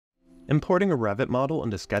Importing a Revit model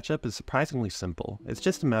into SketchUp is surprisingly simple. It's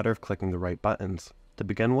just a matter of clicking the right buttons. To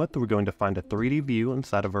begin with, we're going to find a 3D view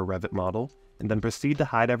inside of our Revit model, and then proceed to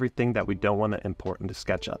hide everything that we don't want to import into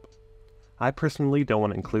SketchUp. I personally don't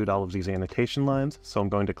want to include all of these annotation lines, so I'm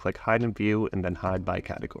going to click Hide in View and then Hide by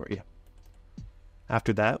Category.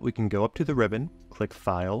 After that, we can go up to the ribbon, click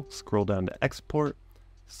File, scroll down to Export,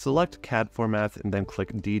 select CAD formats, and then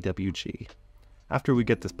click DWG. After we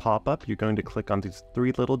get this pop-up, you're going to click on these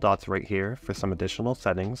three little dots right here for some additional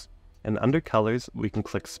settings, and under Colors, we can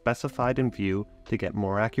click Specified in View to get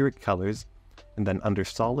more accurate colors, and then under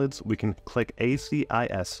Solids, we can click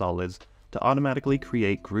ACIS Solids to automatically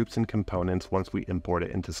create groups and components once we import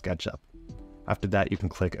it into SketchUp. After that, you can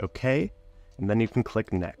click OK, and then you can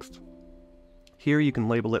click Next. Here you can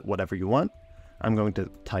label it whatever you want. I'm going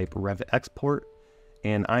to type Revit Export,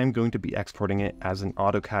 and I'm going to be exporting it as an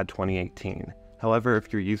AutoCAD 2018. However,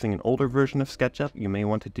 if you're using an older version of SketchUp, you may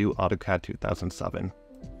want to do AutoCAD 2007.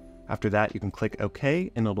 After that, you can click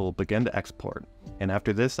OK and it'll begin to export. And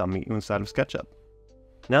after this, I'll meet you inside of SketchUp.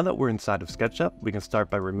 Now that we're inside of SketchUp, we can start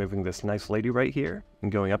by removing this nice lady right here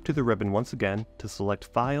and going up to the ribbon once again to select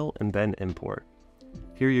File and then Import.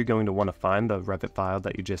 Here you're going to want to find the Revit file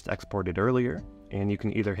that you just exported earlier, and you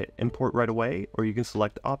can either hit Import right away or you can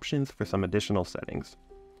select Options for some additional settings.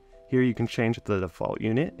 Here you can change the default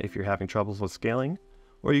unit if you're having troubles with scaling,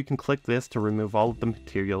 or you can click this to remove all of the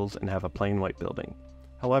materials and have a plain white building.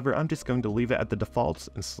 However, I'm just going to leave it at the defaults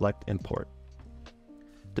and select Import.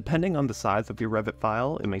 Depending on the size of your Revit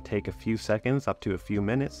file, it may take a few seconds up to a few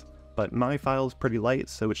minutes, but my file is pretty light,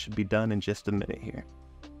 so it should be done in just a minute here.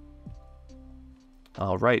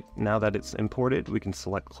 Alright, now that it's imported, we can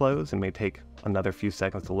select Close. It may take another few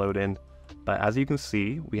seconds to load in, but as you can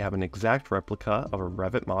see, we have an exact replica of a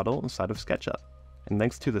Revit model inside of SketchUp. And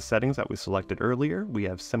thanks to the settings that we selected earlier, we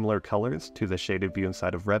have similar colors to the shaded view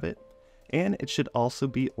inside of Revit, and it should also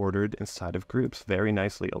be ordered inside of groups very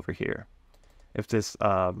nicely over here. If this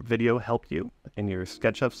video helped you in your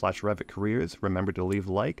SketchUp/Revit careers, remember to leave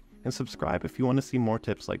a like and subscribe if you want to see more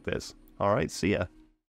tips like this. Alright, see ya!